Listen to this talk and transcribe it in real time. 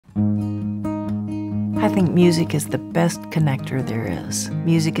I think music is the best connector there is.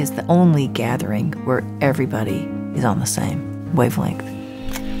 Music is the only gathering where everybody is on the same wavelength.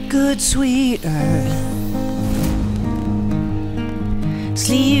 Good sweet earth,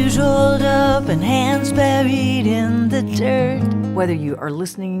 sleeves rolled up and hands buried in the dirt. Whether you are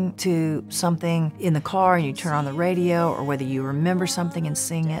listening to something in the car and you turn on the radio, or whether you remember something and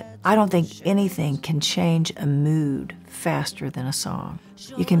sing it, I don't think anything can change a mood faster than a song.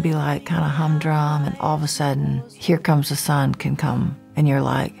 You can be like kind of humdrum, and all of a sudden, Here Comes the Sun can come, and you're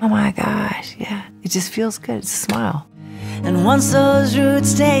like, oh my gosh, yeah. It just feels good, it's a smile. And once those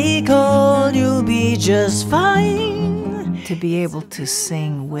roots take hold, you'll be just fine. To be able to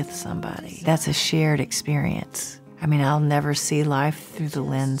sing with somebody, that's a shared experience. I mean, I'll never see life through the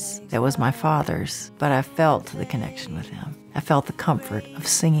lens that was my father's, but I felt the connection with him. I felt the comfort of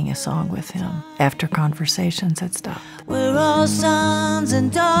singing a song with him after conversations had stopped. We're all sons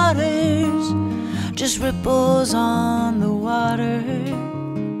and daughters, just ripples on the water.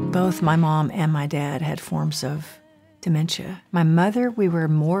 Both my mom and my dad had forms of dementia. My mother, we were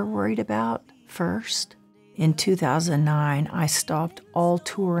more worried about first. In 2009, I stopped all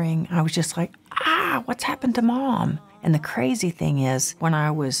touring. I was just like, what's happened to Mom? And the crazy thing is, when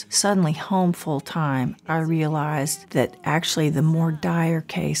I was suddenly home full time, I realized that actually the more dire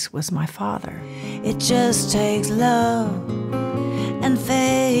case was my father. It just takes love and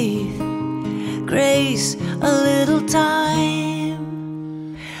faith, grace, a little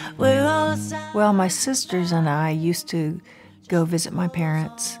time. Well, my sisters and I used to go visit my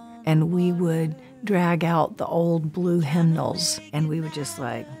parents, and we would drag out the old blue hymnals, and we would just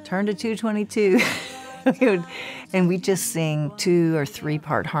like, turn to 222. And we'd just sing 2 or 3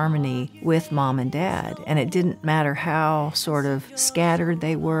 part harmony with Mom and Dad. And it didn't matter how sort of scattered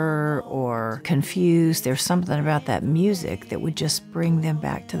they were or confused. There's something about that music that would just bring them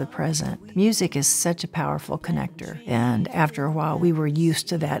back to the present. Music is such a powerful connector. And after a while, we were used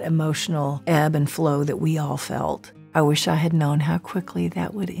to that emotional ebb and flow that we all felt. I wish I had known how quickly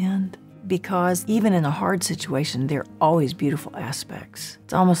that would end. Because even in a hard situation, there are always beautiful aspects.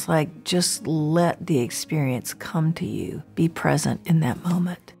 It's almost like just let the experience come to you. Be present in that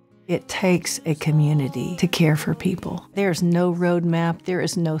moment. It takes a community to care for people. There's no roadmap, there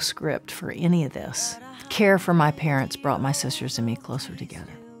is no script for any of this. Care for my parents brought my sisters and me closer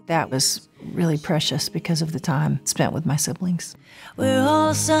together. That was really precious because of the time spent with my siblings. We're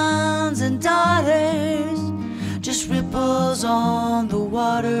all sons and daughters, just ripples on the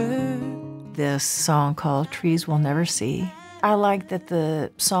water. This song called Trees We'll Never See. I like that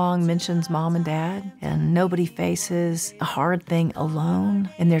the song mentions Mom and Dad, and nobody faces a hard thing alone,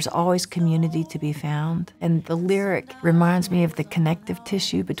 and there's always community to be found. And the lyric reminds me of the connective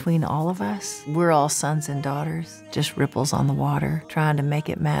tissue between all of us. We're all sons and daughters, just ripples on the water, trying to make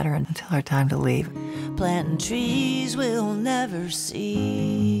it matter until our time to leave. Planting trees we'll never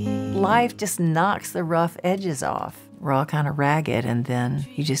see. Life just knocks the rough edges off. We're all kind of ragged, and then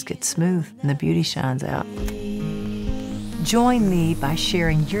you just get smooth, and the beauty shines out. Join me by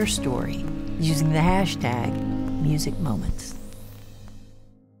sharing your story using the hashtag #MusicMoments.